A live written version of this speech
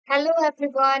Hello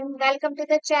everyone, welcome to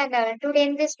the channel. Today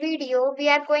in this video, we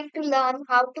are going to learn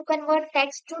how to convert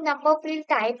text to number field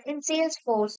type in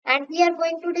Salesforce. And we are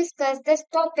going to discuss this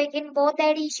topic in both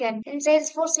edition, in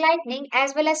Salesforce Lightning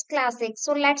as well as Classic.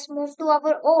 So let's move to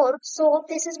our org. So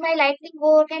this is my Lightning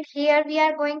org and here we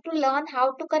are going to learn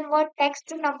how to convert text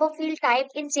to number field type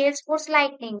in Salesforce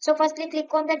Lightning. So firstly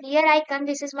click on the gear icon.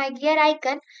 This is my gear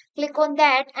icon. Click on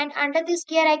that and under this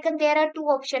gear icon there are two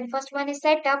options. First one is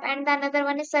setup and the another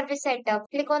one is service setup.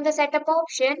 Click on the setup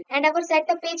option and our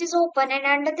setup page is open, and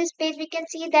under this page we can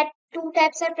see that two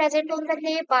tabs are present on the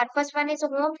name bar. First one is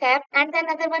home tab and the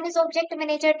another one is object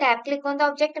manager tab. Click on the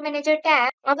object manager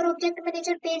tab. Our object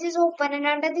manager page is open, and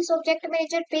under this object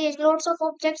manager page lots of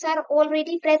objects are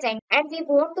already present, and we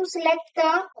want to select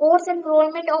the course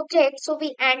enrollment object. So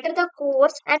we enter the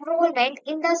course enrollment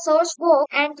in the search box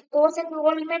and course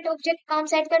enrollment object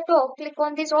comes at the top. Click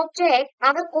on this object.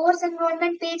 Our course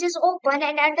enrollment page is open,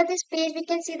 and under this page we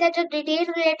can see that the detail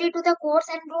related to the course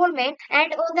enrollment,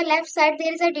 and on the left side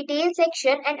there is a detail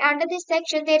section, and under this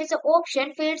section there is an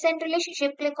option fields and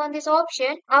relationship. Click on this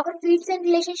option. Our fields and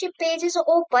relationship page is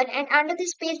open, and under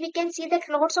this page we can see that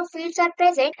lots of fields are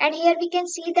present, and here we can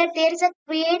see that there is a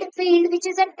create field which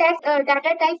is a text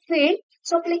data type field.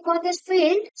 So click on this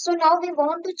field. So now we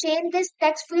want to change this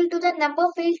text field to the number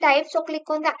field type. So click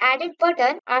on the edit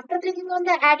button. After clicking on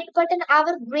the edit button,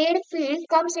 our grade field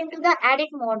comes into the edit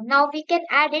mode. Now we can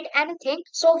edit anything.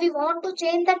 So we want to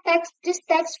change this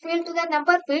text field to the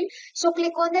number field. So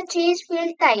click on the change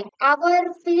field type. Our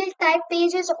field type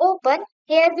page is open.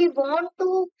 Here we want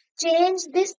to change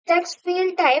this text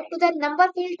field type to the number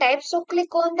field type. So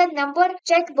click on the number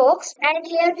checkbox, and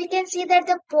here we can see that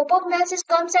the pop-up message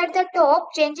comes at the top.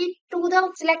 Change it to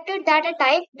the selected data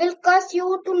type will cause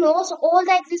you to lose all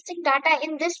the existing data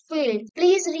in this field.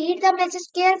 Please read the message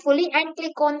carefully and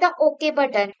click on the OK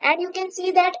button, and you can see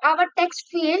that our text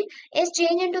field is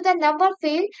changed into the number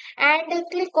field, and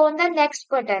click on the next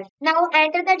button. Now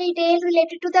enter the detail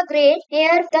related to the grade.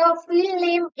 Here the field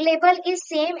name label is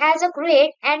same as a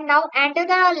grade, and now enter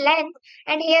the length,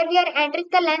 and here we are entering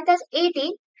the length as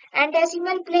 80 and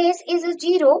decimal place is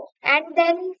 0, and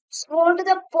then scroll to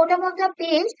the bottom of the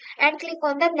page and click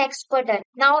on the next button.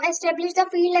 Now establish the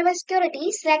field level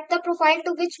security. Select the profile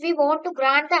to which we want to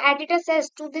grant the edit access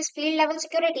to this field level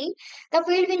security. The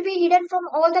field will be hidden from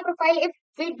all the profile if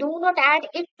we do not add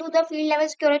it to the field level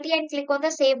security, and click on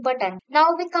the save button.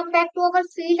 Now we come back to our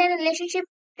field and relationship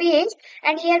page,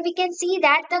 and here we can see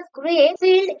that the gray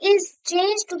field is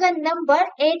changed to the number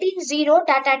 180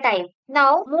 data type.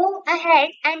 Now move ahead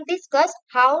and discuss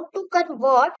how to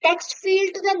convert text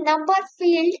field to the number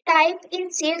field type in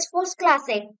Salesforce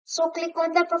Classic. So click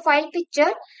on the profile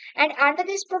picture, and under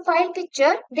this profile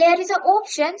picture there is an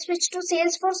option switch to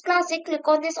Salesforce Classic. Click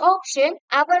on this option.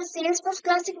 Our Salesforce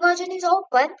Classic version is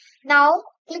open. Now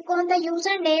click on the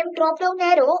username drop down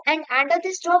arrow, and under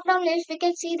this drop down list we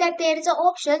can see that there is an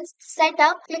option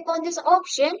setup. Click on this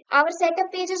option. Our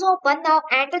setup page is open. Now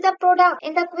enter the product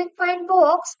in the quick find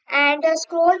box and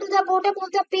scroll to the bottom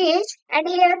of the page, and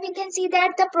here we can see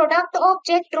that the product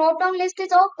object drop down list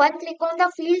is open. Click on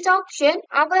the fields option.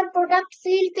 Our product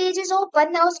field page is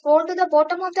open. Now scroll to the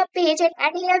bottom of the page,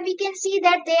 and here we can see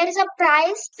that there is a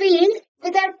price field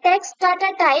with a text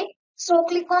data type. So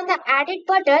click on the edit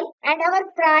button, and our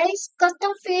price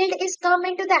custom field is come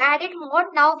into the edit mode.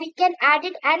 Now we can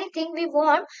edit anything we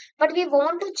want, but we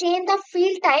want to change the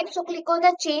field type. So click on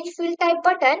the change field type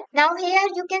button. Now here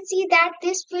you can see that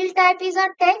this field type is a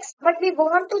text, but we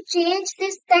want to change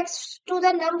this text to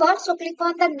the number. So click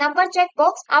on the number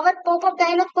checkbox. Our pop-up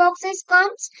dialog box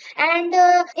comes, and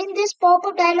in this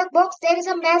pop-up dialog box there is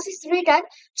a message written.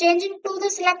 Changing to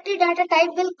the selected data type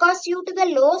will cause you to the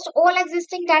lose all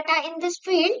existing data in this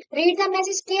field. Read the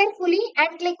message carefully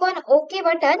and click on OK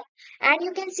button, and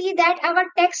you can see that our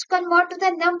text convert to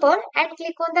the number, and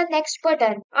click on the next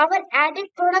button. Our added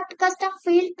product custom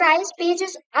field price page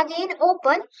is again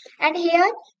open, and here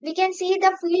we can see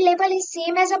the field label is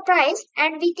same as a price,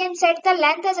 and we can set the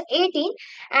length as 80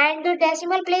 and the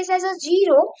decimal place as a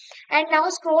 0, and now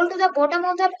scroll to the bottom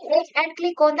of the page and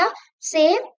click on the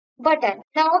save button.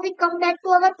 Now we come back to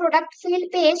our product field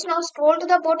page. Now scroll to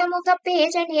the bottom of the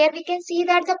page, and here we can see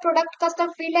that the product custom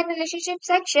field and relationship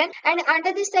section, and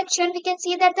under this section we can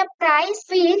see that the price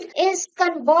field is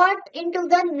convert into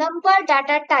the number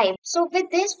data type. So with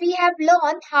this we have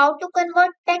learned how to convert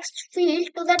text field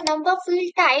to the number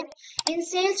field type in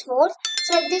Salesforce.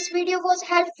 So if this video was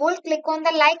helpful, click on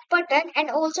the like button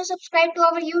and also subscribe to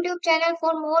our YouTube channel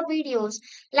for more videos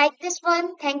like this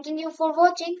one. Thanking you for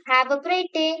watching. Have a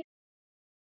great day.